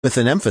with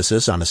an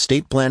emphasis on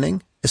estate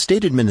planning,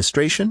 estate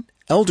administration,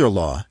 elder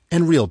law,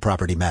 and real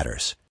property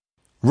matters.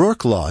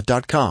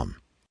 RourkeLaw.com.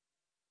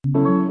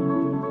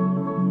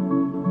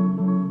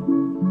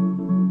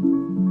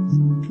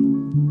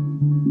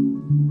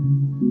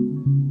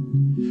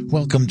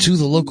 Welcome to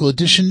the Local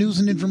Edition, news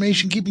and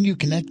information keeping you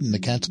connected in the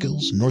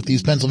Catskills,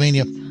 Northeast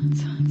Pennsylvania.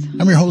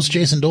 I'm your host,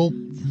 Jason Dole.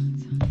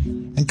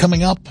 And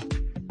coming up,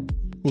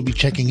 we'll be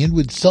checking in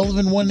with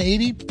Sullivan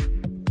 180.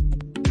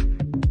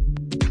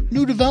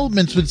 New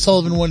developments with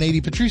Sullivan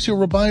 180. Patricio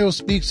Robayo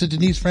speaks to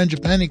Denise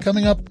Frangipani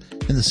coming up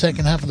in the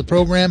second half of the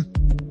program.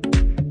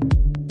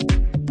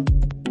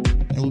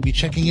 And we'll be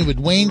checking in with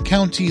Wayne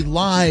County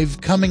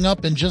Live coming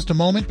up in just a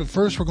moment. But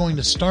first, we're going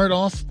to start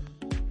off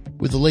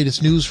with the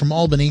latest news from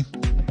Albany.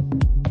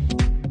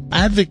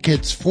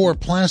 Advocates for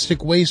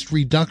plastic waste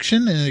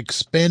reduction and an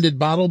expanded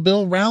bottle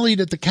bill rallied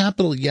at the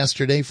Capitol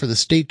yesterday for the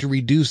state to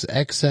reduce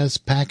excess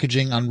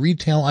packaging on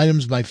retail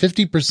items by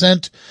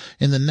 50%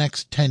 in the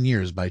next 10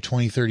 years by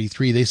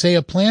 2033. They say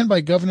a plan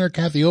by Governor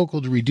Kathy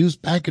Hochul to reduce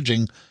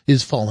packaging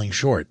is falling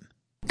short.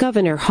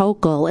 Governor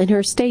Hochul, in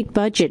her state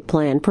budget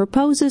plan,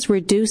 proposes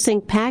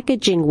reducing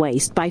packaging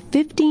waste by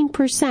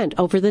 15%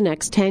 over the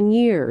next 10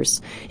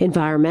 years.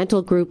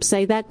 Environmental groups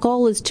say that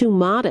goal is too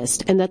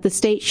modest and that the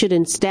state should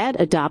instead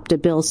adopt a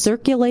bill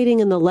circulating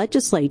in the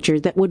legislature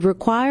that would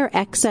require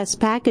excess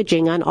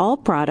packaging on all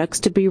products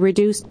to be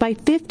reduced by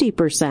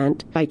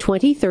 50% by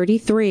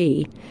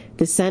 2033.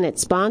 The Senate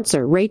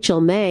sponsor,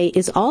 Rachel May,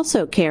 is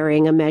also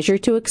carrying a measure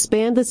to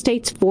expand the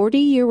state's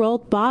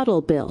 40-year-old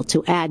bottle bill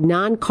to add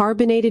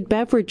non-carbonated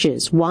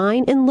beverages,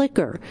 wine, and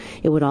liquor.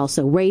 It would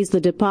also raise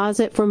the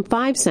deposit from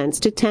 5 cents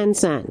to 10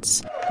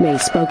 cents. May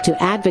spoke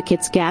to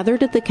advocates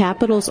gathered at the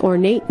Capitol's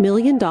ornate $1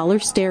 million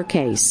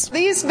staircase.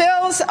 These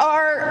bills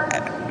are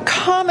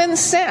common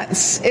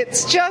sense.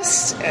 It's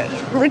just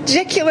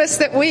ridiculous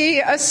that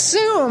we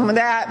assume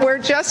that we're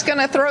just going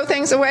to throw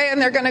things away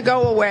and they're going to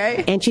go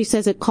away. And she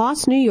says it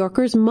costs New Yorkers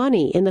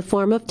money in the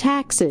form of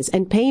taxes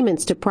and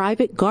payments to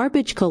private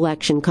garbage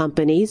collection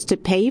companies to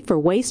pay for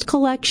waste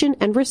collection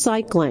and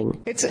recycling.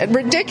 It's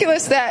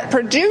ridiculous that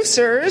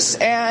producers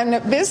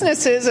and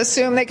businesses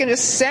assume they can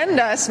just send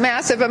us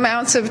massive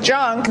amounts of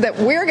junk that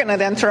we're going to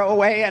then throw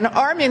away, and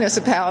our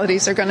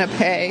municipalities are going to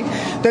pay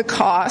the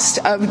cost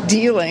of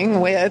dealing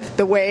with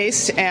the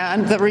waste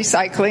and the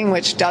recycling,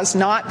 which does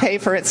not pay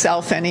for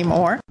itself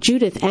anymore.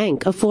 Judith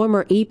Enck, a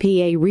former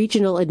EPA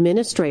regional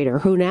administrator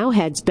who now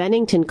heads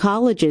Bennington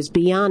College's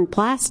Beyond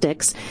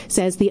Plastics,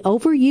 says the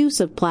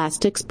overuse of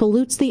plastics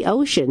pollutes the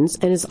oceans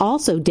and is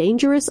also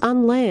dangerous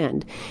on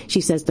land. She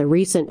says the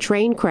recent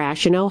train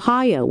crash in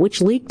Ohio,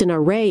 which leaked an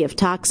array of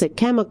toxic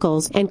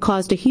chemicals and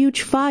caused a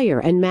huge fire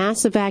and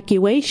mass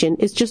evacuation,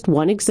 is just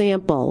one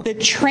example. The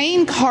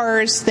train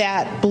cars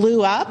that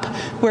blew up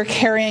were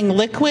carrying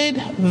liquid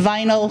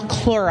vinyl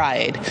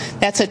chloride.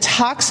 That's a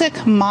toxic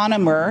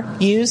monomer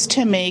used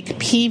to make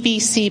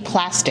PVC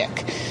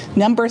plastic,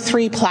 number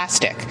 3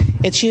 plastic.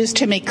 It's used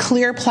to make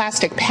clear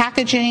plastic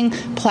packaging,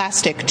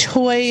 plastic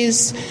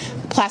toys,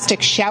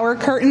 plastic shower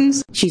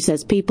curtains. She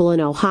says people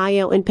in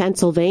Ohio and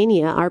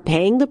Pennsylvania are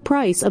paying the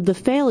price of the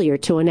failure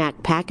to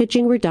enact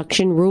packaging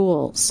reduction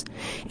rules.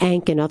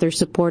 Enck and other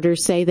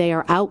supporters say they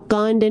are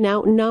outgunned and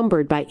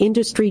outnumbered by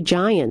industry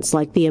giants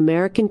like the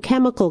American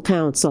Chemical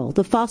Council,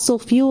 the fossil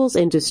fuels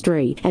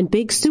industry, and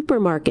big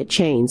supermarket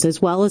chains,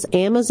 as well as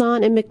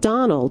Amazon and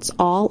McDonald's.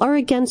 All are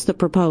against the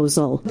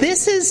proposal.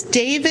 This is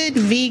David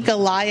v.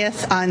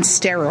 Goliath on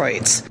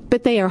steroids.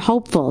 But they are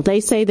hopeful. They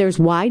say there's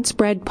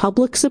widespread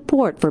public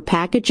support for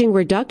packaging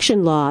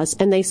reduction laws,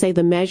 and they say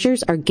the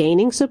measures are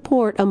gaining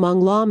support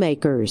among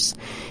lawmakers.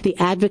 The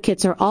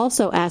advocates are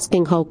also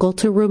asking Hochul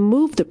to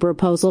remove the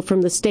proposal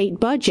from the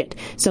state budget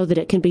so that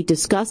it can be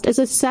discussed as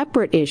a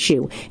separate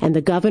issue, and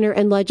the governor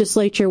and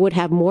legislature would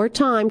have more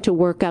time to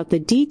work out the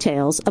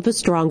details of a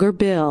stronger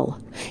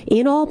bill.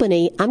 In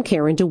Albany, I'm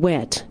Karen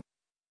DeWitt.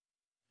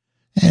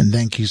 And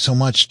thank you so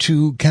much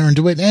to Karen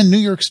DeWitt and New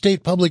York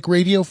State Public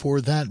Radio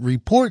for that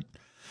report.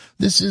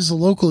 This is a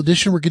Local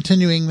Edition. We're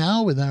continuing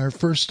now with our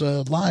first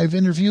live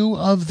interview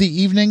of the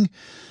evening.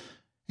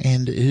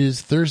 And it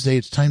is Thursday.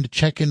 It's time to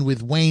check in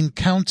with Wayne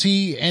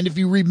County. And if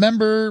you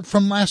remember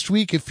from last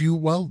week,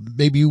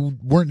 maybe you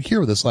weren't here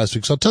with us last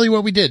week. So I'll tell you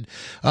what we did.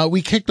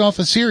 We kicked off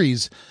a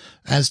series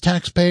as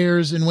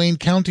taxpayers in Wayne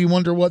County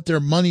wonder what their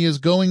money is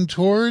going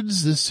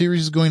towards. This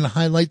series is going to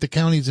highlight the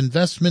county's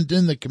investment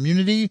in the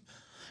community.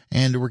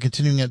 And we're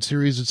continuing that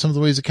series with some of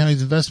the ways the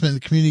county's investment in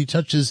the community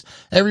touches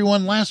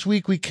everyone. Last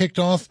week, we kicked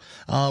off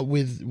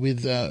with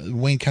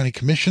Wayne County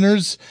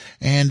commissioners,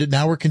 and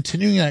now we're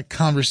continuing that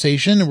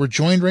conversation. And we're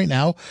joined right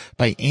now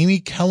by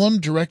Amy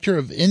Kellum, Director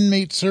of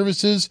Inmate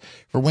Services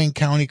for Wayne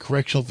County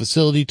Correctional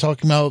Facility,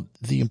 talking about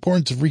the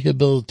importance of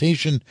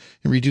rehabilitation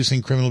in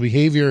reducing criminal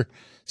behavior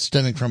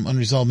stemming from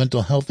unresolved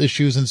mental health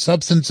issues and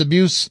substance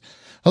abuse.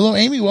 Hello,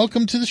 Amy.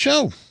 Welcome to the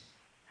show.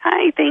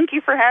 Hi. Thank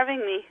you for having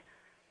me.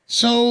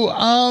 So,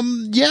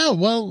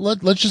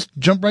 let's just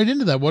jump right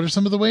into that. What are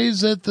some of the ways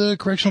that the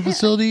correctional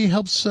facility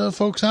helps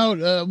folks out?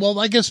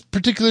 I guess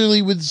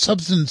particularly with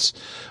substance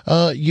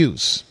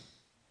use.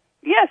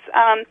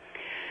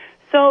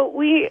 So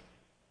we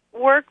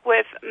work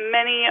with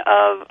many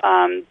of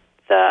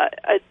the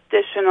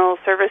additional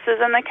services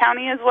in the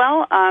county as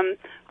well.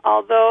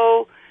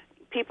 Although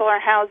people are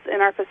housed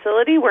in our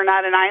facility, we're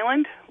not an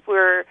island.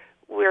 We're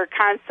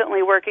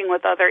constantly working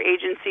with other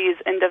agencies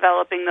and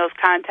developing those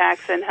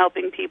contacts and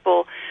helping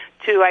people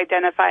to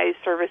identify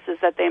services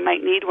that they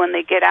might need when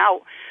they get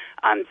out.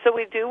 So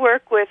we do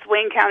work with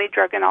Wayne County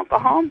Drug and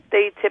Alcohol.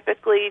 They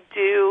typically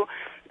do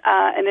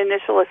an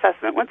initial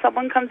assessment when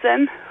someone comes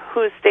in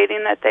who's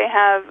stating that they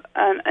have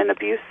an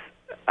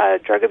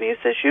drug abuse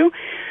issue.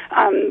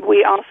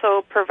 We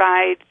also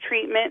provide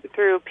treatment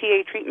through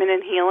PA Treatment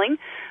and Healing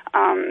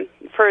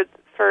for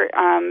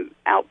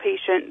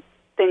outpatient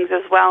things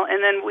as well.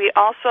 And then we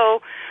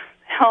also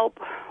help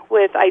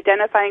with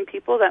identifying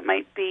people that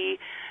might be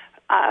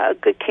a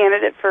good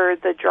candidate for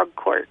the drug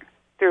court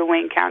through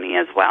Wayne County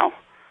as well.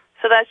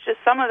 So that's just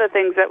some of the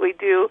things that we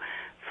do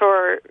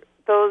for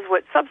those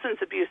with substance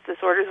abuse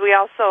disorders. We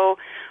also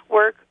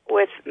work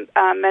with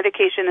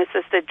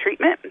medication-assisted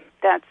treatment.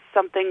 That's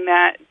something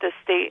that the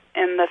state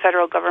and the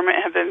federal government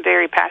have been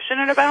very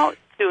passionate about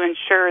to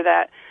ensure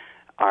that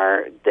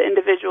the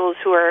individuals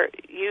who are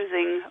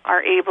using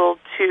are able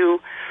to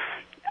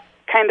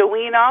kind of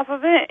wean off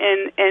of it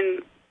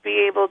and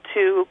be able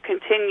to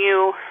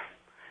continue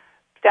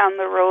down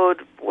the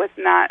road with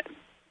not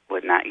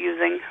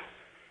using.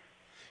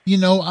 You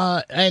know,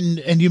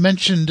 and you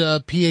mentioned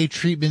PA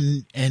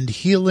Treatment and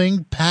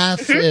Healing,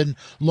 PATH, and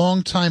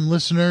longtime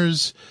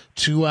listeners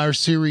to our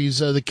series,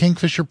 the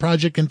Kingfisher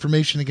Project,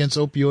 Information Against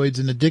Opioids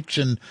and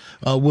Addiction,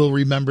 will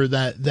remember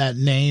that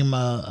name.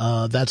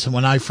 That's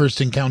when I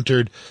first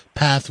encountered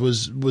PATH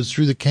was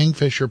through the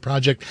Kingfisher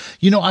Project.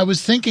 You know, I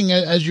was thinking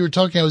as you were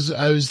talking,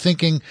 I was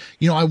thinking,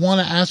 you know, I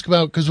want to ask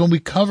about, because when we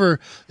cover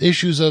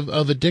issues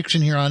of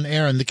addiction here on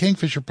air and the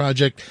Kingfisher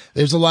Project,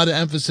 there's a lot of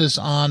emphasis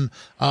on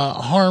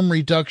harm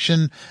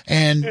reduction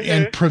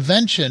and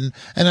prevention.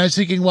 And I was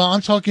thinking, well,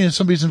 I'm talking to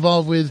somebody who's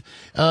involved with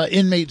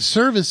inmate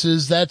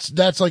services.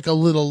 That's like a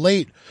little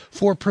late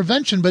for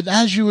prevention. But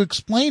as you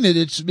explain it,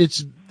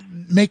 it's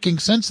making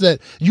sense that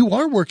you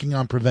are working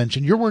on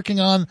prevention. You're working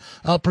on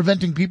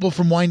preventing people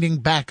from winding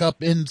back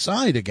up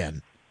inside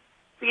again.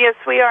 Yes,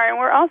 we are. And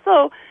we're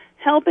also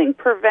helping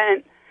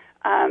prevent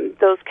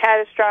those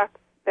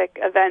catastrophic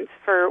events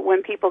for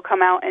when people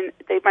come out and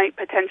they might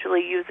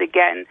potentially use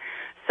again.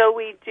 So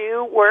we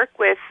do work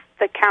with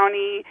the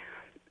county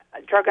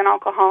drug and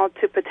alcohol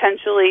to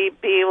potentially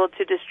be able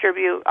to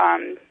distribute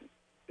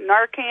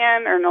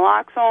Narcan or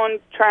naloxone,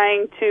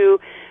 trying to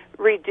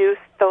reduce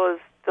those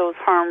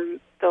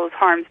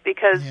harms,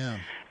 because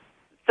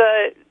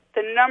the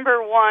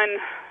number one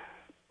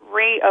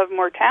rate of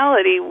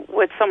mortality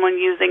with someone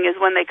using is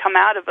when they come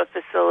out of a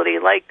facility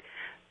like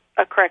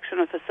a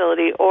correctional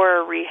facility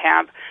or a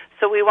rehab.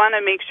 So we want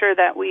to make sure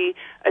that we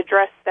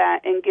address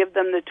that and give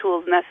them the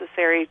tools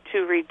necessary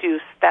to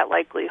reduce that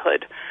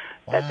likelihood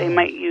that they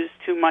might use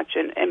too much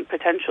and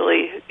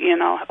potentially,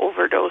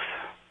 overdose.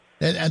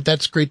 And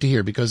that's great to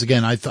hear, because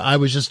again, I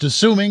was just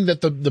assuming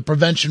that the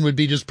prevention would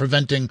be just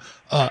preventing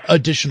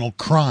additional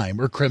crime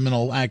or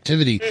criminal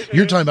activity.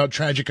 You're talking about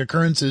tragic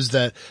occurrences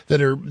that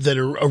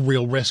are a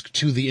real risk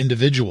to the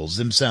individuals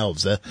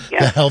themselves. The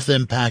health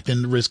impact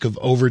and the risk of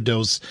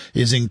overdose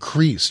is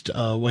increased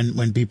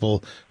when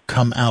people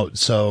come out.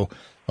 So,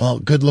 well,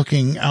 good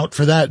looking out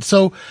for that.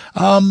 So,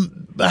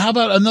 how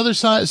about another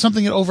side,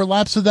 something that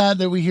overlaps with that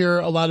we hear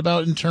a lot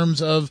about in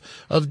terms of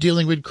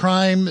dealing with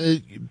crime?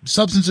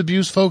 Substance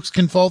abuse folks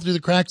can fall through the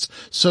cracks.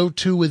 So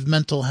too with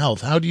mental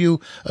health. How do you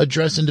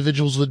address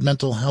individuals with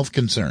mental health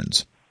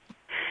concerns?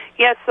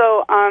 Yeah,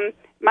 so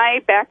my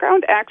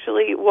background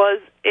actually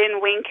was in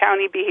Wayne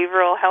County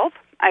Behavioral Health.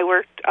 I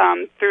worked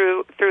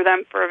through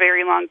them for a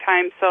very long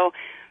time. So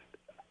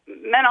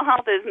mental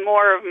health is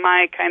more of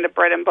my kind of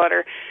bread and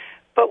butter.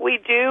 But we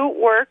do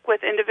work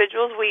with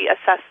individuals. We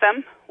assess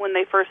them when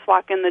they first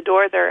walk in the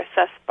door. They're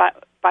assessed by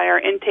our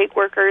intake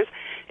workers,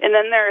 and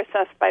then they're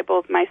assessed by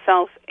both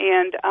myself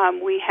and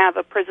we have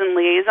a prison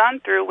liaison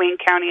through Wayne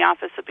County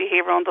Office of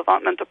Behavioral and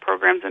Developmental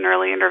Programs and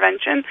Early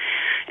Intervention.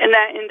 And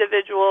that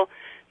individual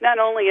not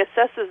only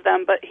assesses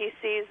them, but he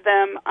sees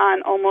them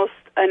on almost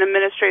an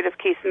administrative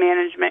case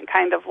management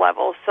kind of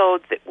level. So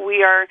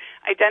we are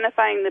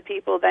identifying the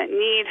people that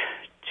need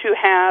to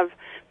have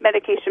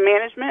medication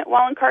management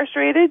while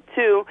incarcerated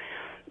to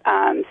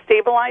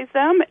stabilize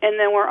them, and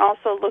then we're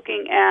also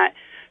looking at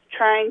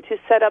trying to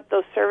set up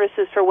those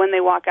services for when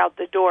they walk out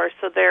the door,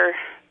 so there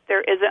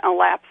isn't a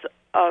lapse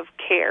of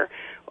care.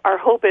 Our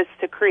hope is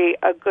to create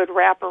a good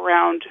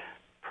wraparound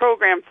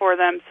program for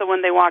them, so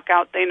when they walk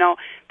out, they know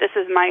this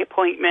is my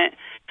appointment,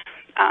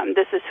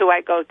 this is who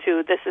I go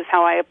to, this is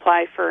how I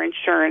apply for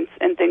insurance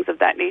and things of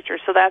that nature.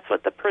 So that's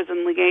what the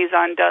prison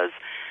liaison does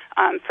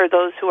for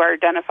those who are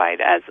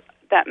identified as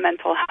that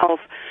mental health.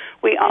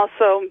 We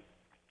also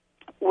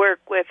work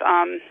with,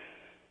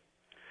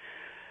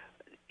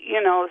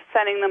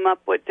 setting them up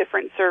with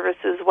different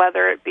services,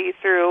 whether it be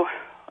through,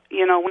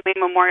 Wayne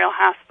Memorial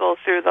Hospital,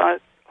 through the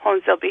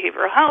Honesdale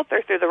Behavioral Health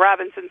or through the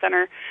Robinson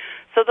Center.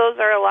 So those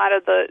are a lot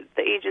of the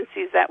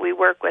agencies that we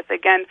work with.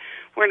 Again,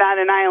 we're not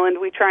an island.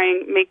 We try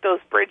and make those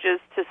bridges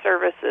to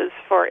services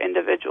for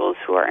individuals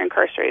who are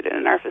incarcerated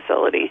in our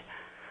facility.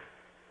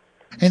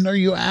 And are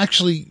you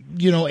actually,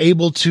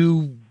 able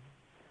to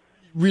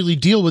really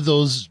deal with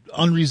those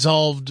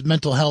unresolved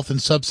mental health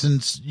and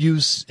substance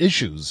use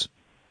issues?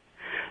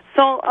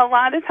 So a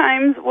lot of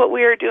times what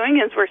we are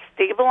doing is we're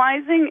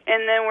stabilizing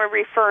and then we're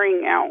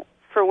referring out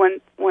for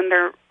when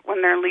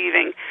they're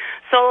leaving.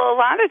 So a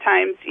lot of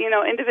times,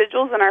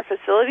 individuals in our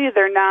facility,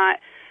 they're not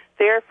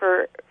there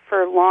for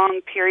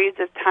long periods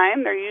of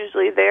time. They're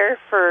usually there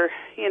for,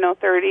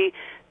 30,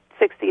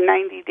 60,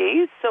 90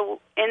 days. So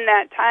in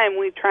that time,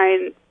 we try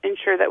and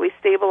ensure that we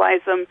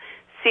stabilize them,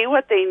 see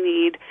what they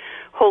need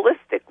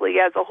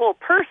holistically as a whole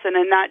person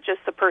and not just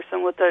a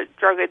person with a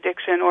drug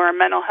addiction or a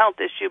mental health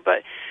issue,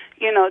 but,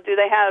 do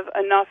they have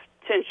enough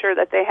to ensure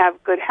that they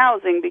have good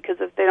housing?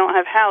 Because if they don't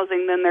have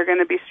housing, then they're going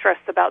to be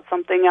stressed about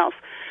something else.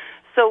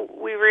 So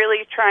we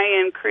really try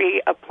and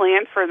create a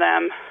plan for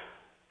them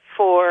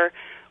for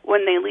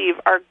when they leave.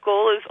 Our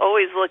goal is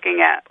always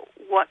looking at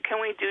what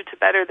can we do to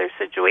better their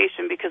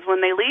situation, because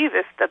when they leave,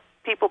 if the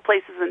people,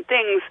 places, and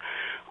things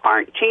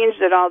aren't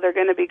changed at all, they're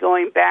going to be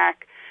going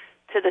back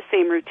to the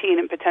same routine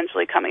and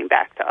potentially coming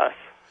back to us.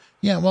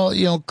 Yeah,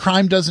 well,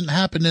 crime doesn't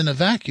happen in a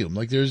vacuum.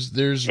 Like there's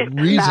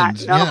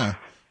reasons. Not, no. Yeah,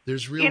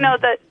 there's real.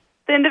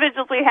 The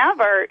individuals we have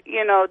are,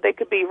 they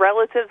could be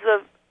relatives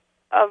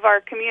of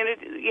our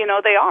community.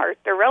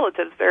 They're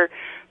relatives.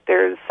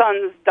 They're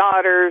sons,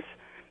 daughters,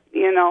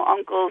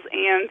 uncles,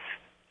 aunts,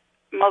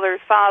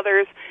 mothers,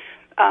 fathers.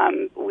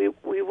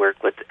 We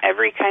work with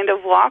every kind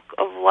of walk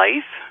of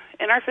life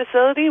in our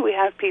facility. We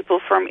have people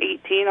from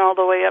 18 all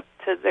the way up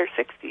to their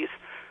 60s.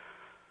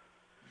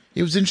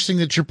 It was interesting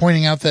that you're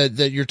pointing out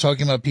that you're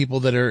talking about people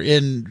that are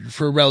in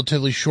for a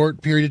relatively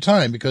short period of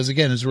time, because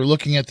again, as we're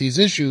looking at these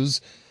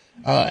issues,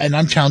 and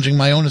I'm challenging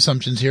my own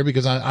assumptions here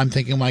because I'm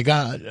thinking, my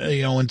God,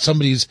 when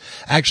somebody's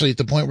actually at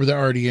the point where they're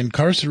already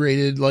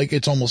incarcerated, like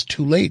it's almost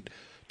too late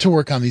to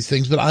work on these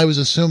things. But I was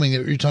assuming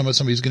that you're talking about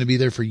somebody who's going to be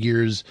there for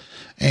years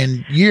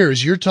and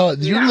years. You're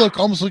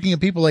almost looking at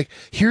people like,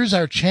 here's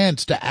our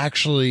chance to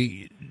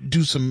actually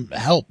do some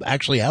help,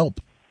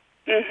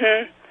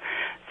 Mm-hmm.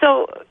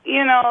 So,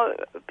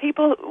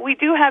 we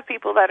do have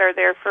people that are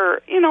there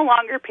for,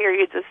 longer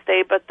periods of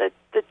stay, but the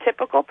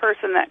typical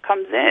person that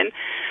comes in,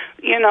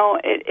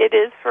 it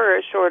is for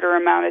a shorter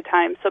amount of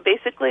time. So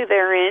basically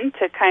they're in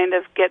to kind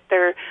of get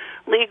their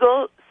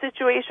legal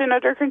situation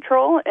under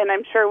control, and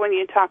I'm sure when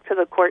you talk to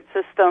the court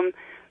system,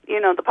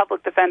 the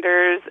public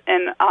defenders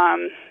and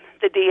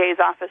the DA's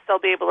office, they'll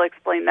be able to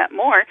explain that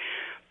more.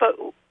 But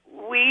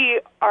we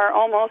are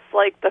almost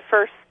like the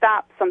first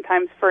stop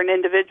sometimes for an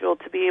individual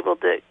to be able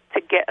to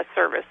get a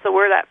service. So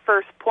we're that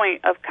first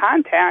point of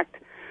contact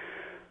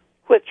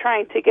with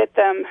trying to get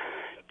them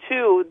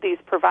to these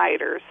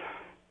providers.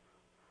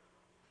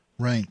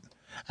 Right.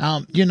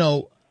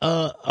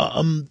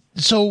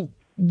 So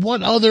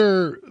what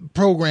other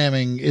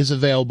programming is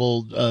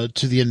available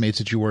to the inmates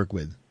that you work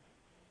with?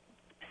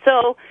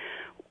 So,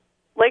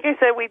 like I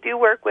said, we do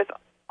work with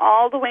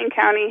all the Wayne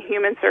County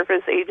Human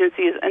Service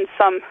agencies, and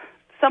some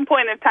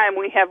point in time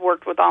we have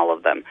worked with all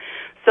of them.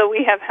 So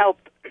we have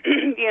helped,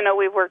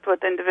 we've worked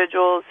with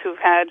individuals who've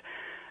had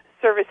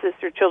services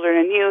through children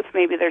and youth.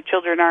 Maybe their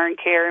children are in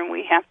care, and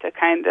we have to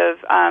kind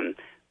of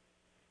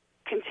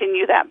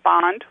continue that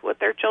bond with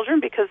their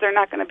children because they're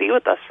not going to be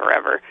with us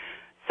forever.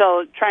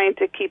 So trying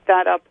to keep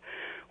that up.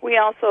 We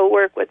also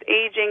work with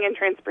aging and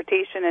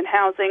transportation and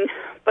housing,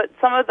 but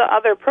some of the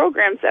other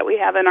programs that we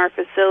have in our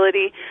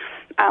facility,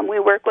 we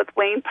work with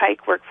Wayne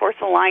Pike Workforce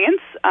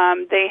Alliance.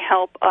 They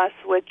help us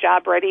with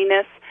job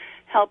readiness,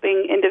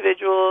 helping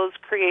individuals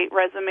create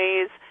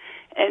resumes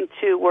and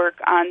to work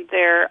on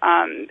their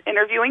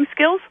interviewing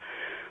skills.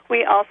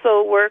 We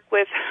also work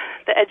with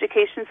the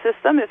education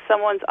system. If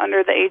someone's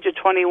under the age of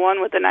 21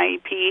 with an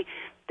IEP,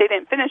 they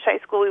didn't finish high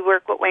school, we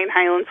work with Wayne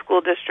Highland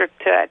School District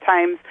to at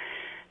times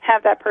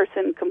have that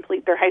person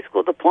complete their high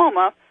school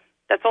diploma.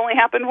 That's only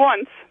happened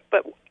once,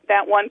 but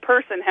that one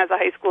person has a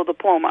high school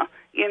diploma.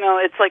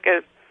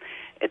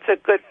 It's a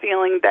good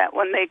feeling that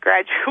when they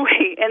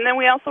graduate. And then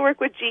we also work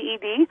with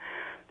GED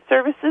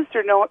services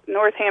through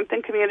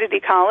Northampton Community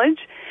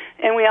College,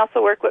 and we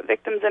also work with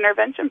Victims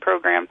Intervention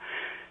Program.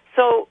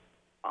 So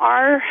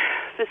our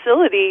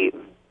facility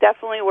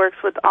definitely works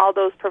with all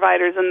those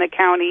providers in the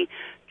county,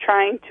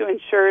 trying to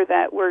ensure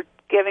that we're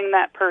giving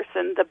that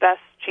person the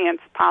best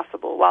chance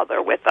possible while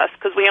they're with us,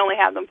 because we only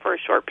have them for a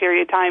short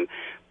period of time,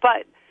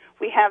 but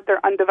we have their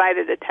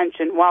undivided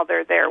attention while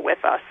they're there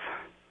with us.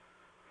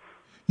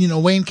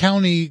 Wayne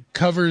County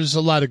covers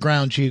a lot of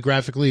ground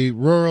geographically,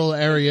 rural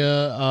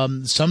area.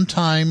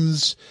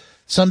 Sometimes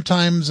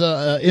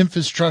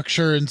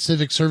infrastructure and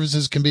civic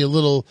services can be a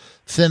little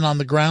thin on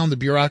the ground. The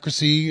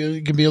bureaucracy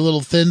can be a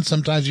little thin.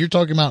 Sometimes you're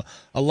talking about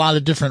a lot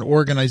of different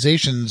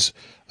organizations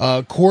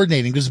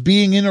coordinating. Does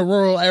being in a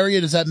rural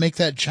area, does that make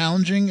that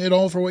challenging at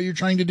all for what you're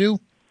trying to do?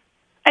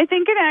 I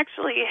think it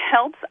actually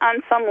helps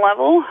on some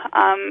level.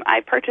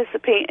 I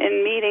participate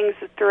in meetings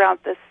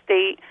throughout the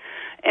state,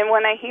 and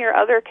when I hear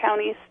other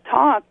counties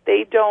talk,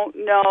 they don't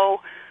know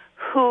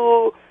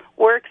who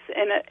works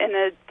in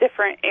a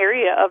different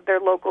area of their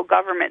local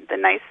government. The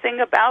nice thing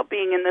about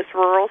being in this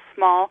rural,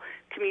 small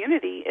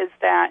community is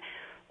that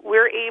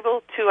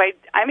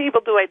I'm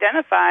able to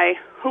identify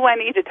who I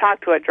need to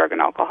talk to at Drug and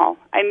Alcohol.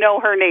 I know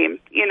her name.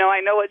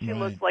 I know what she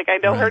looks like. I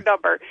know her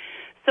number.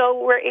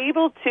 So we're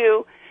able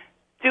to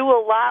do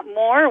a lot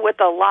more with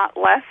a lot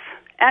less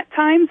at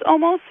times,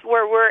 almost,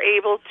 where we're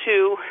able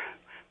to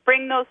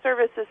bring those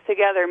services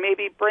together,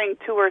 maybe bring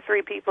 2 or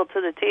 3 people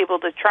to the table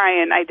to try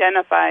and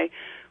identify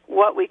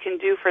what we can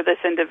do for this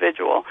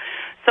individual.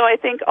 So I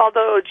think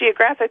although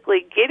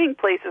geographically getting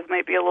places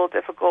might be a little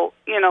difficult,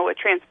 with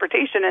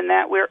transportation and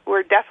that,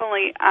 we're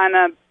definitely on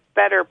a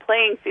better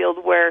playing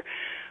field where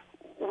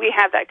we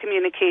have that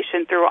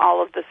communication through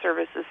all of the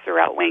services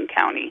throughout Wayne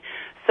County.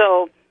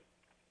 So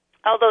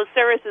all those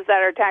services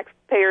that our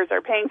taxpayers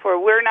are paying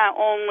for, we're not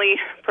only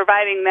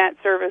providing that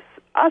service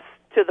us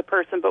to the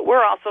person, but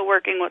we're also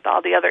working with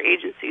all the other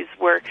agencies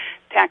where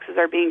taxes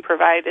are being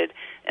provided,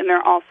 and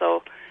they're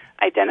also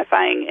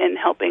identifying and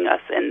helping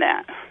us in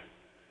that.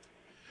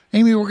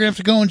 Amy, we're going to have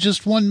to go in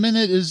just 1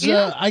 minute.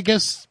 I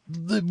guess,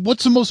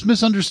 what's the most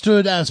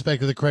misunderstood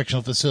aspect of the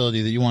correctional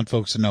facility that you want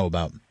folks to know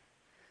about?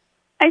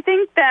 I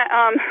think that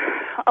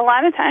a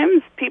lot of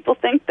times people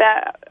think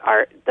that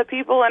the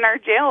people in our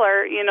jail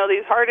are,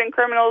 these hardened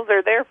criminals,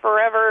 they're there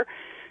forever,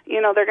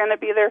 they're going to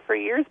be there for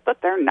years, but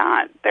they're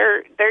not.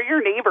 They're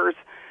your neighbors.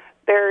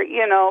 They're,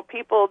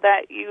 people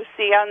that you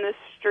see on the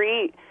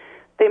street.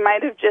 They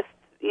might have just,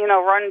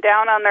 run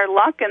down on their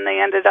luck and they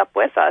ended up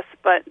with us,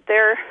 but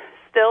they're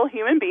still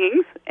human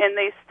beings and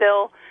they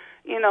still,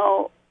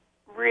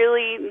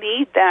 really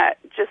need that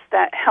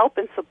help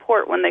and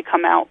support when they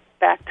come out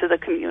back to the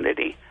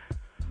community.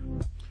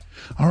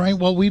 All right.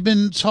 Well, we've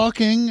been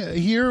talking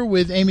here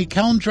with Amy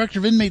Callum, Director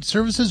of Inmate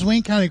Services,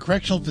 Wayne County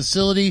Correctional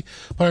Facility,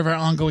 part of our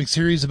ongoing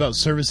series about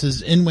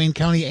services in Wayne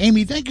County.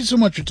 Amy, thank you so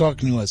much for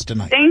talking to us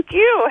tonight. Thank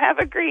you. Have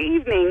a great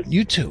evening.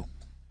 You too.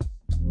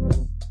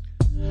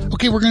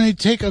 Okay, we're going to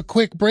take a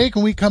quick break.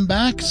 When we come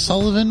back,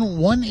 Sullivan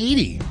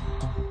 180.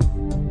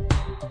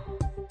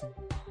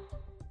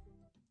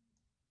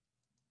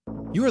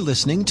 You're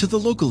listening to The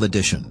Local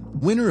Edition,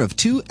 winner of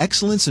 2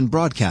 Excellence in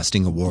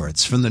Broadcasting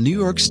Awards from the New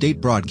York State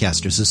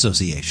Broadcasters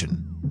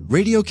Association.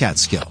 Radio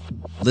Catskill.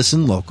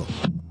 Listen local.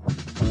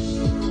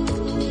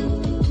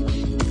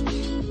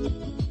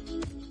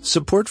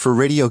 Support for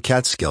Radio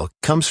Catskill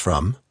comes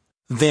from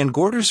Van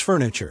Gorder's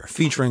Furniture,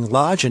 featuring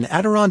lodge and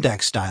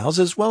Adirondack styles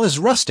as well as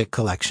rustic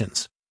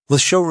collections.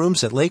 With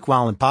showrooms at Lake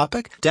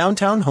Wallenpaupack,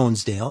 downtown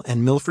Honesdale,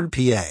 and Milford,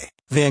 PA.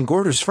 Van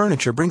Gorder's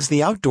Furniture brings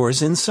the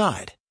outdoors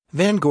inside.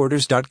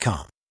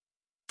 VanGorders.com.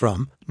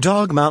 From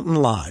Dog Mountain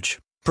Lodge,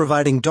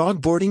 providing dog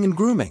boarding and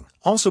grooming,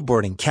 also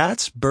boarding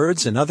cats,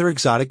 birds, and other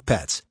exotic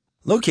pets.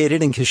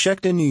 Located in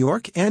Coshecton, New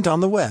York, and on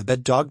the web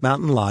at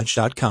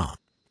dogmountainlodge.com.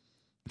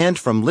 And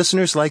from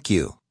listeners like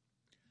you.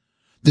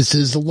 This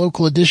is the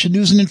Local Edition,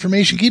 news and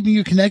information keeping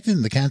you connected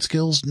in the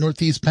Catskills,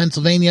 Northeast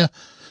Pennsylvania.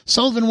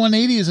 Sullivan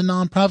 180 is a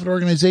nonprofit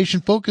organization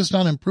focused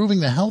on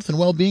improving the health and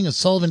well-being of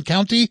Sullivan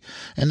County,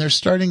 and they're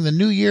starting the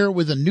new year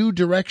with a new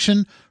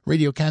direction.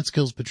 Radio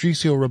Catskills'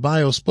 Patricio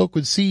Rabayo spoke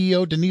with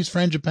CEO Denise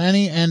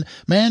Frangipani and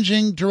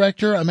Managing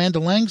Director Amanda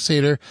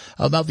Langsater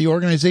about the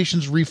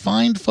organization's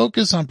refined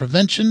focus on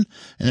prevention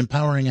and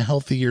empowering a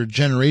healthier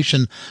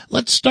generation.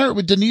 Let's start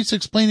with Denise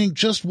explaining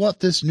just what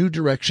this new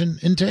direction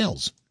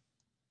entails.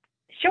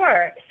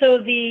 Sure. So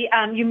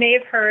you may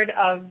have heard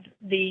of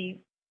the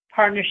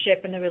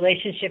partnership and the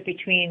relationship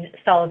between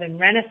Sullivan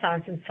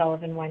Renaissance and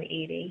Sullivan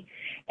 180.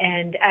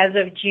 And as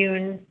of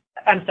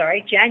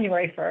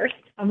January 1st,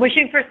 I'm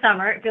wishing for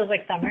summer. It feels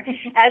like summer.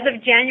 As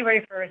of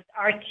January 1st,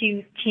 our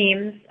 2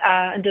 teams,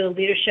 under the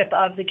leadership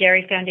of the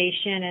Gary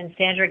Foundation and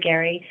Sandra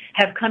Gary,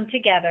 have come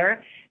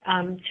together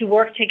to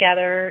work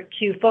together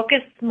to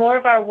focus more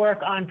of our work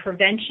on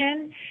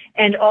prevention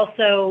and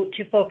also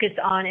to focus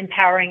on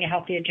empowering a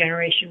healthier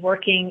generation,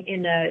 working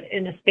in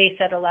a space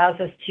that allows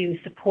us to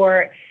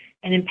support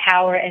and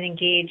empower and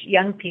engage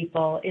young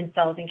people in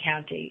Sullivan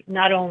County,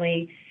 not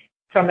only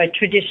from a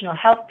traditional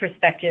health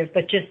perspective,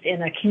 but just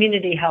in a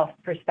community health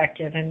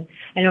perspective. And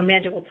I know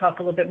Amanda will talk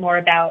a little bit more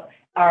about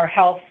our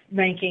health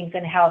rankings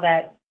and how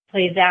that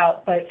plays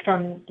out. But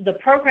from the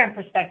program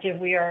perspective,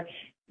 we are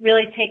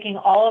really taking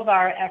all of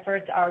our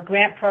efforts, our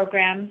grant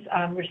programs.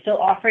 We're still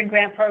offering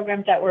grant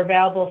programs that were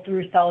available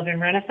through Sullivan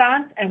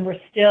Renaissance, and we're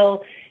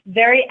still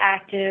very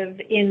active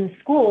in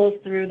schools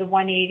through the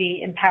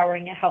 180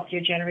 Empowering a Healthier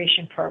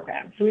Generation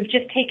program. So we've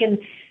just taken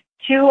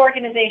 2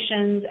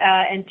 organizations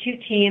and 2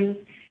 teams,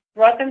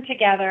 brought them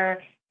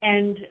together,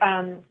 and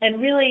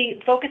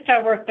really focused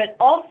our work, but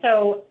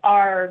also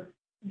are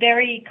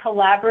very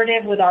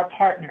collaborative with our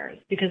partners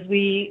because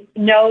we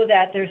know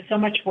that there's so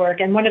much work.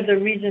 And one of the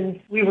reasons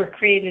we were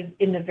created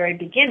in the very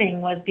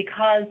beginning was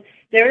because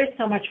there is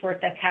so much work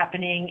that's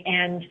happening,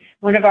 and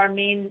one of our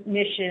main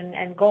mission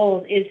and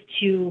goals is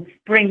to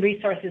bring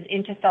resources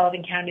into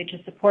Sullivan County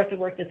to support the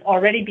work that's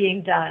already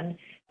being done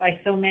by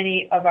so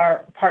many of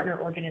our partner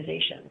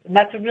organizations. And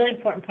that's a really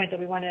important point that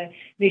we want to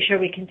make sure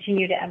we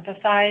continue to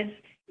emphasize,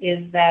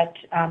 is that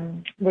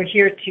we're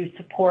here to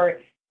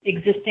support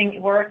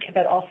existing work,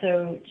 but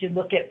also to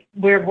look at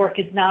where work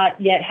is not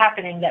yet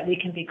happening, that we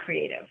can be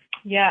creative.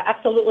 Yeah,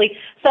 absolutely.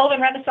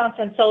 Sullivan Renaissance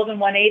and Sullivan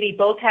 180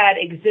 both had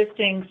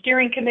existing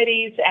steering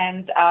committees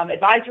and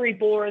advisory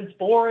boards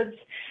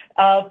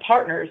of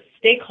partners,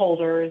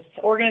 stakeholders,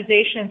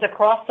 organizations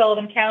across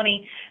Sullivan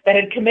County that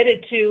had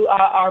committed to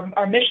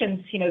our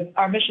missions,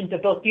 our missions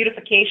of both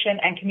beautification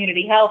and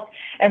community health.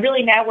 And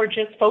really now we're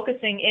just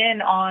focusing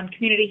in on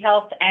community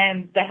health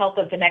and the health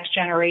of the next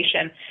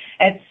generation.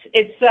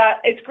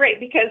 It's great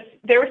because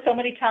there were so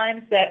many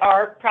times that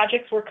our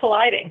projects were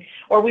colliding,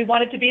 or we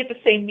wanted to be at the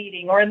same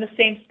meeting or in the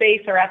same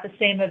space or at the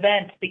same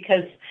event,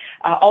 because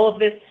all of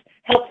this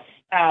helps.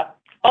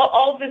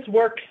 All of this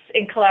works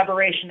in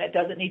collaboration. It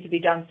doesn't need to be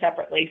done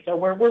separately. So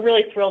we're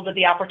really thrilled with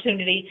the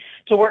opportunity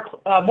to work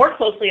more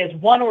closely as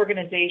one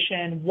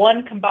organization,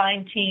 one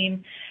combined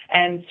team,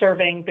 and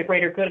serving the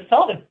greater good of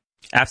Sullivan.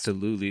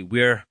 Absolutely.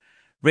 We're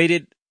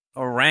rated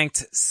or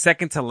ranked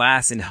second to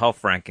last in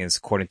health rankings,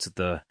 according to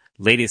the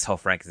latest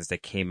health rankings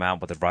that came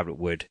out with the Robert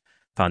Wood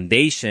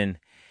Foundation.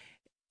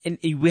 And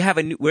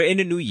we're in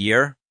a new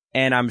year.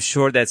 And I'm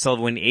sure that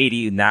Sullivan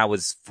 180 now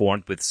is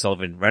formed with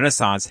Sullivan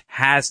Renaissance,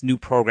 has new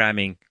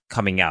programming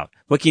coming out.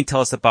 What can you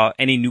tell us about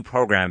any new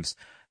programs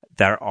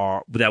that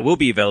will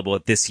be available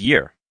this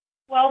year?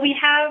 Well, we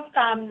have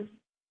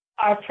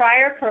our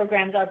prior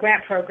programs, our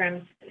grant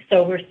programs.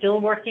 So we're still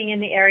working in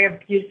the area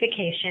of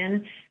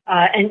beautification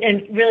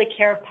and really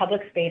care of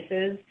public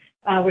spaces.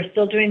 We're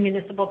still doing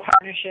municipal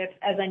partnerships.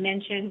 As I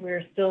mentioned,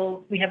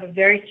 we have a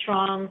very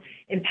strong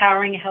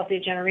Empowering a Healthy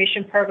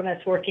Generation program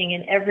that's working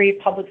in every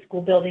public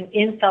school building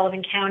in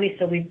Sullivan County.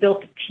 So we've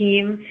built a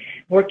team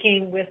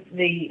working with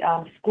the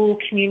school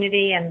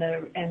community and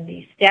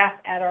the staff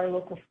at our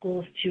local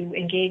schools to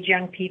engage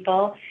young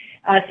people.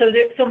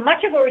 So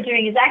much of what we're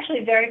doing is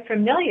actually very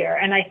familiar,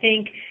 and I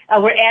think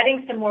we're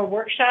adding some more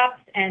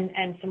workshops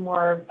and some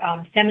more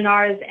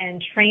seminars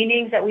and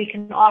trainings that we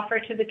can offer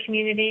to the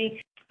community.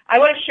 I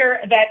want to share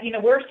that,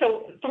 we're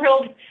so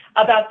thrilled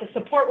about the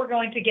support we're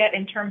going to get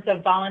in terms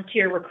of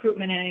volunteer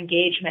recruitment and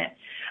engagement.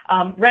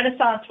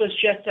 Renaissance was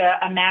just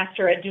a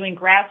master at doing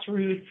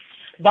grassroots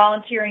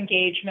volunteer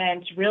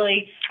engagement,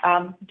 really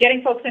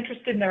getting folks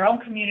interested in their own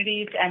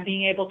communities and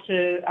being able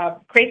to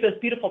create those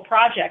beautiful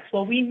projects.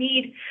 Well, we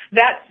need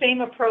that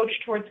same approach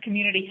towards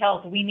community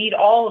health. We need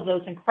all of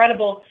those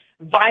incredible,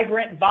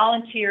 vibrant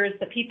volunteers,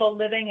 the people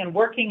living and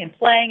working and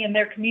playing in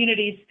their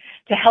communities,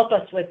 to help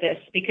us with this,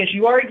 because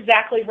you are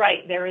exactly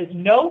right. There is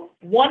no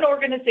one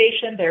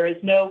organization, there is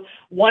no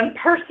one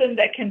person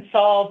that can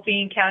solve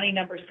being county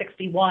number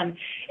 61.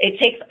 It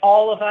takes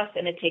all of us,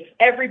 and it takes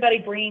everybody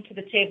bringing to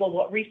the table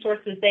what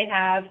resources they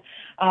have,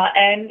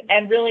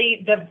 and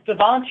really the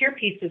volunteer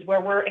piece is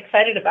where we're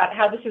excited about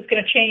how this is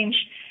going to change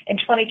in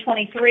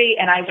 2023.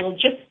 And I will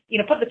just,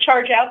 put the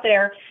charge out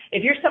there.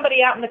 If you're somebody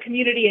out in the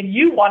community and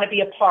you want to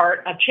be a part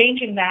of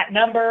changing that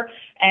number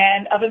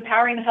and of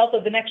empowering the health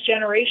of the next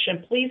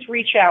generation, please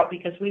reach out,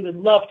 because we would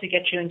love to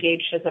get you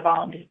engaged as a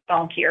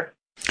volunteer.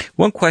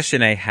 One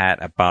question I had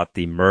about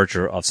the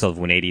merger of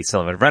Sullivan 180,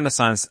 Sullivan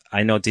Renaissance,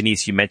 I know,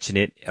 Denise, you mentioned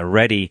it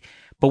already,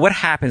 but what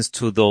happens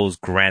to those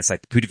grants,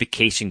 like the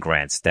beautification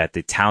grants that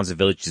the towns and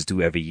villages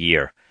do every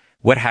year?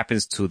 What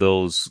happens to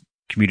those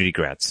community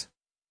grants?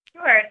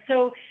 Sure.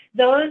 So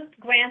those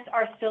grants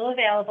are still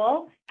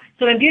available.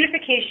 So in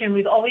beautification,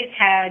 we've always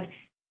had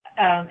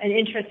an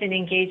interest in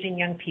engaging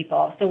young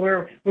people. So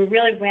we're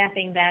really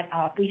ramping that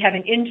up. We have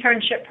an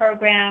internship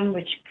program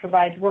which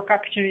provides work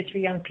opportunities for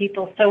young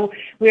people. So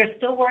we are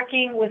still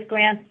working with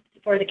grants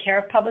for the care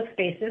of public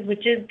spaces,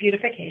 which is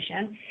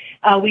beautification.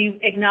 We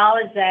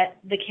acknowledge that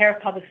the care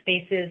of public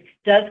spaces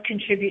does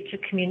contribute to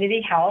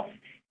community health.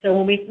 So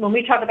when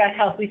we talk about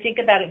health, we think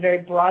about it very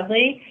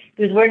broadly,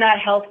 because we're not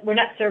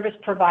service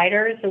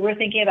providers. So we're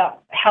thinking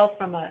about health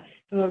from a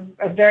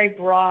very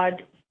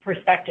broad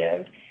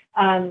perspective.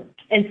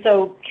 And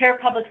so care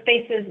of public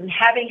spaces and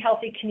having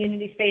healthy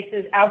community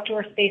spaces,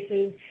 outdoor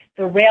spaces,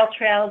 the rail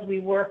trails, we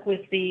work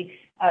with the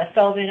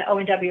Sullivan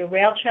O&W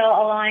Rail Trail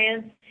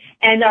Alliance.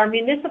 And our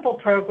municipal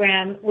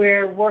program,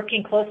 we're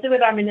working closely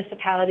with our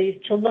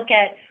municipalities to look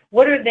at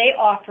what are they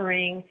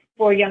offering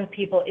for young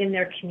people in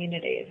their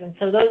communities. And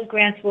so those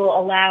grants will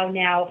allow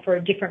now for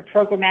different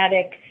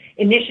programmatic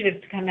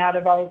initiatives to come out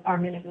of our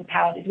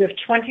municipalities. We have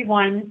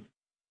 21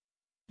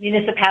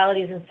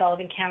 municipalities in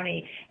Sullivan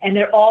County, and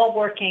they're all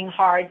working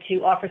hard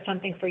to offer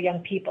something for young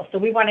people. So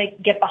we want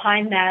to get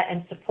behind that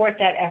and support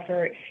that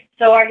effort,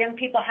 so our young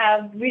people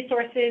have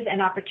resources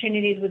and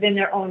opportunities within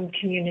their own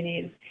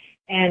communities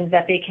and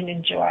that they can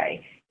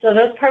enjoy. So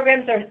those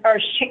programs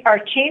are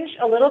changed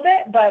a little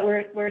bit, but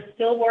we're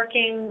still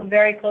working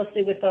very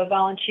closely with the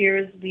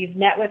volunteers. We've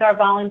met with our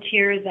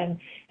volunteers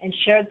and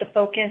shared the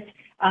focus.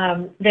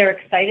 They're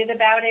excited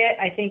about it.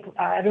 I think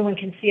everyone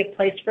can see a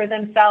place for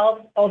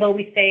themselves, although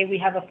we say we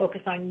have a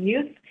focus on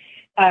youth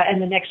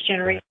and the next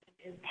generation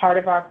is part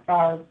of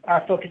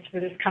our focus for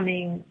this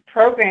coming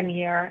program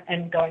year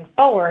and going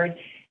forward.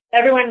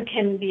 Everyone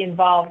can be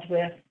involved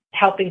with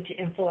helping to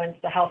influence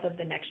the health of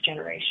the next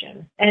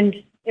generation and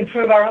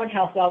improve our own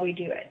health while we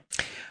do it.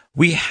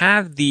 We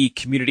have the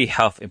Community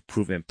Health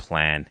Improvement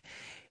Plan,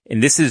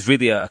 and this is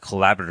really a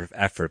collaborative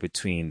effort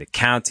between the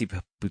county,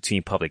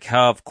 between Public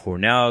Health,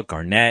 Cornell,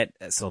 Garnett,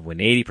 Sullivan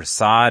 180,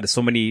 Prasad,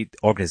 so many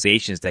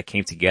organizations that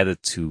came together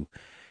to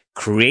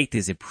create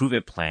this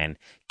improvement plan.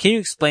 Can you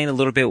explain a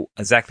little bit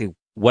exactly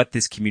what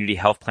this Community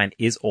Health Plan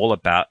is all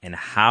about and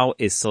how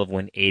is Sullivan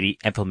 180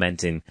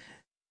 implementing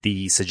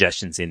the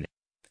suggestions in it?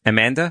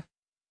 Amanda?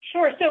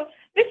 Sure. So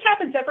this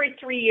happens every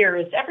 3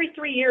 years. Every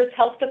 3 years,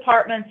 health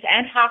departments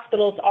and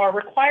hospitals are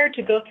required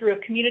to go through a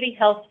community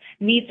health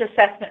needs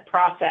assessment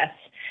process.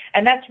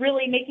 And that's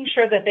really making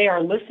sure that they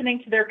are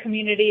listening to their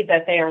community,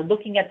 that they are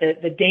looking at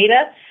the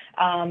data,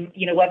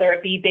 whether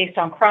it be based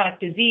on chronic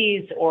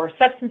disease or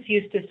substance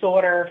use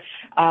disorder,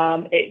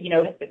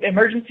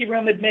 emergency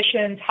room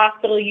admissions,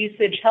 hospital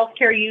usage,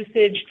 healthcare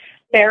usage,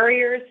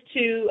 barriers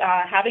to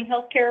having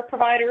healthcare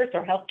providers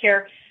or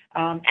healthcare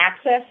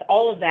access,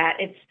 all of that.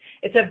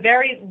 It's a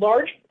very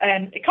large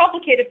and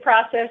complicated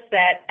process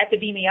that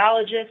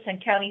epidemiologists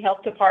and county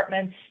health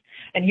departments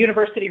and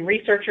university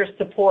researchers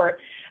support.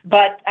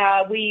 But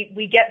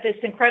we get this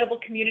incredible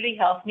community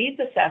health needs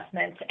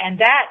assessment, and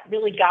that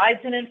really guides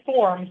and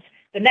informs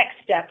the next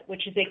step,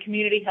 which is a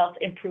community health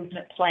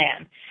improvement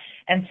plan.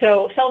 And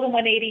so Sullivan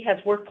 180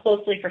 has worked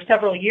closely for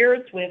several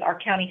years with our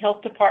county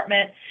health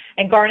department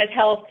and Garnet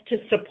Health to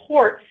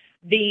support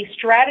the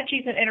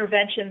strategies and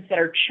interventions that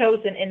are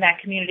chosen in that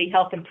community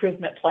health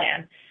improvement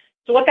plan.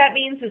 So what that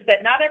means is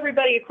that not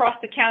everybody across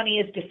the county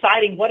is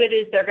deciding what it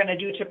is they're going to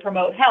do to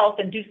promote health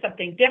and do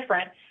something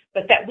different,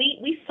 but that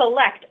we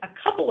select a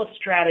couple of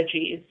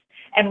strategies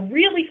and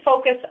really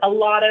focus a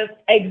lot of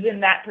eggs in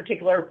that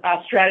particular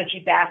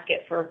strategy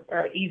basket, for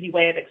an easy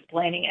way of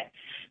explaining it.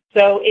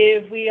 So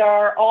if we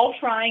are all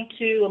trying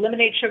to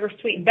eliminate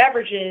sugar-sweetened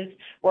beverages,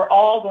 we're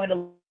all going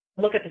to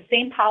look at the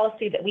same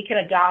policy that we can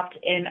adopt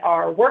in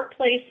our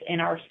workplace,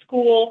 in our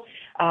school,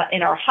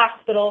 in our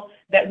hospital,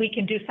 that we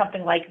can do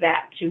something like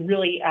that to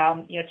really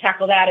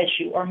tackle that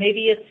issue. Or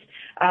maybe it's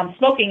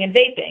smoking and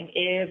vaping.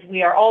 If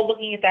we are all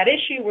looking at that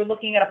issue, we're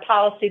looking at a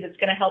policy that's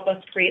going to help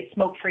us create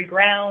smoke-free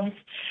grounds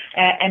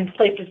and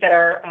places that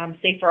are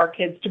safe for our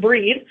kids to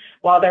breathe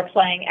while they're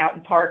playing out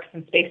in parks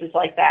and spaces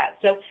like that.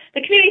 So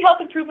the Community Health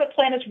Improvement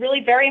Plan is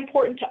really very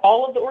important to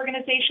all of the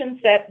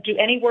organizations that do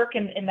any work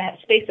in that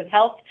space of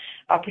health,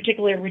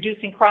 particularly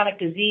reducing chronic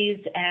disease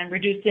and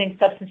reducing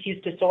substance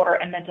use disorder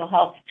and mental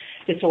health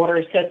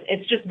disorders. So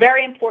it's just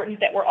very important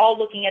that we're all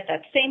looking at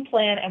that same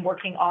plan and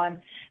working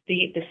on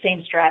the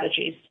same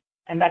strategies.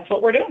 And that's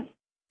what we're doing.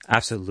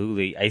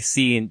 Absolutely. I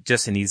see in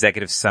the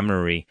executive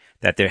summary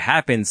that there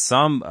have been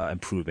some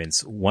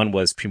improvements. One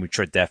was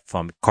premature death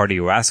from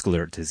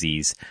cardiovascular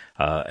disease.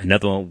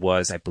 Another one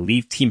was, I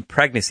believe, teen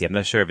pregnancy. I'm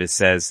not sure if it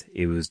says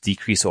it was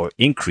decreased or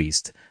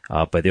increased,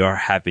 but there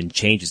have been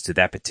changes to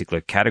that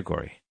particular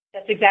category.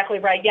 That's exactly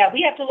right. Yeah,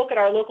 we have to look at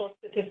our local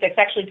statistics.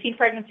 Actually, teen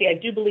pregnancy, I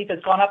do believe, has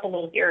gone up a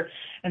little here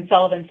in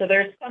Sullivan. So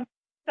there's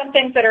some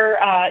things that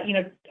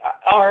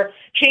are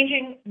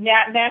changing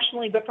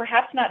nationally, but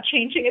perhaps not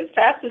changing as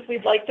fast as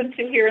we'd like them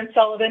to here in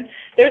Sullivan.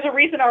 There's a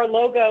reason our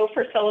logo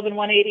for Sullivan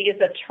 180 is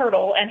a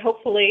turtle, and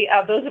hopefully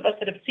those of us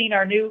that have seen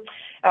our new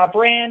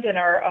brand and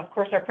our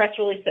press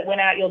release that went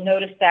out, you'll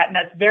notice that, and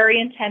that's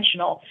very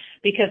intentional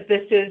because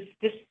this is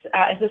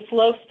a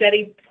slow,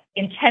 steady,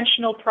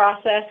 intentional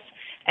process.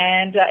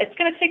 And it's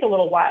going to take a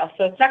little while.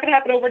 So it's not going to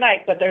happen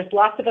overnight, but there's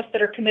lots of us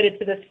that are committed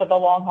to this for the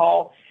long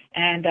haul,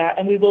 and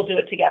we will do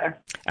it together.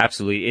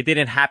 Absolutely. It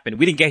didn't happen.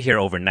 We didn't get here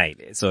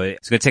overnight. So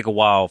it's going to take a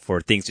while for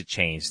things to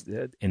change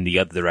in the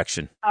other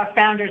direction. Our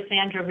founder,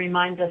 Sandra,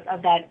 reminds us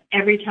of that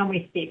every time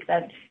we speak,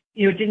 that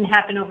it didn't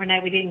happen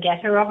overnight. We didn't get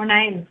here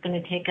overnight, and it's going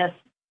to take us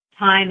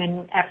time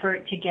and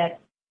effort to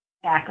get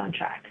back on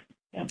track.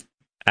 Yeah.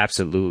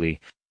 Absolutely.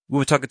 We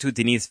were talking to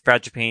Denise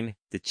Fragipane,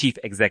 the Chief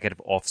Executive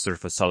Officer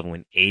for Sullivan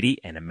 180,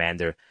 and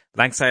Amanda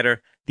Langsider,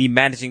 the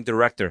Managing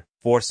Director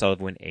for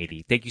Sullivan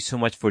 180. Thank you so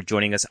much for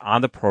joining us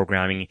on the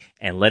programming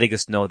and letting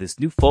us know this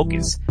new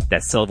focus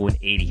that Sullivan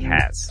 180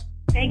 has.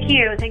 Thank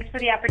you. Thanks for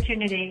the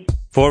opportunity.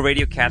 For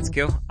Radio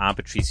Catskill, I'm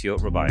Patricio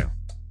Roballo.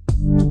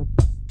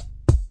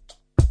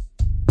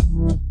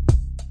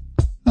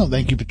 Well,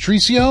 thank you,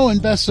 Patricio,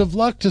 and best of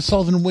luck to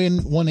Sullivan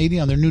 180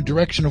 on their new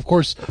direction. Of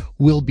course,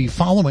 we'll be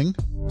following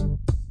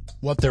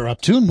what they're up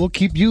to, and we'll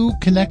keep you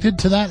connected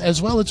to that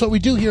as well. It's what we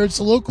do here. It's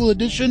the local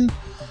edition,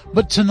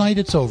 but tonight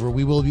it's over.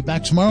 We will be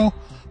back tomorrow.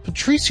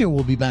 Patricio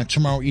will be back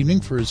tomorrow evening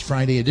for his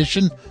Friday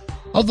edition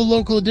of the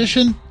local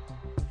edition.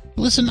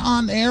 Listen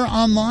on air,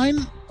 online,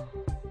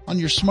 on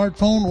your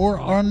smartphone or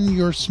on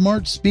your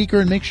smart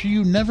speaker, and make sure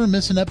you never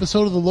miss an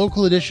episode of the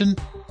local edition.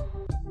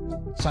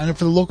 Sign up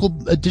for the local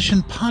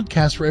edition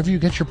podcast wherever you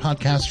get your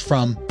podcast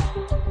from.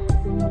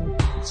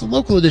 It's the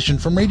local edition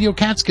from Radio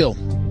Catskill.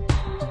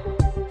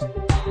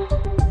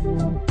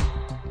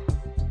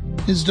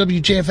 This is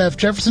WJFF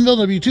Jeffersonville,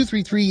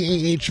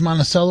 W233AH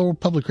Monticello,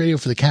 public radio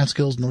for the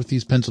Catskills,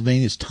 Northeast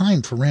Pennsylvania. It's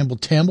time for Ramble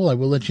Tamble. I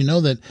will let you know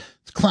that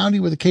it's cloudy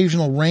with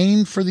occasional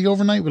rain for the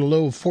overnight with a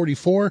low of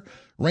 44.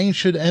 Rain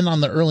should end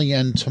on the early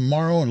end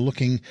tomorrow and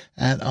looking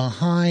at a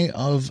high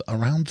of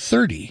around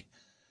 30.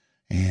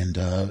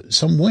 And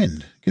some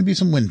wind. Could be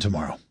some wind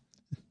tomorrow.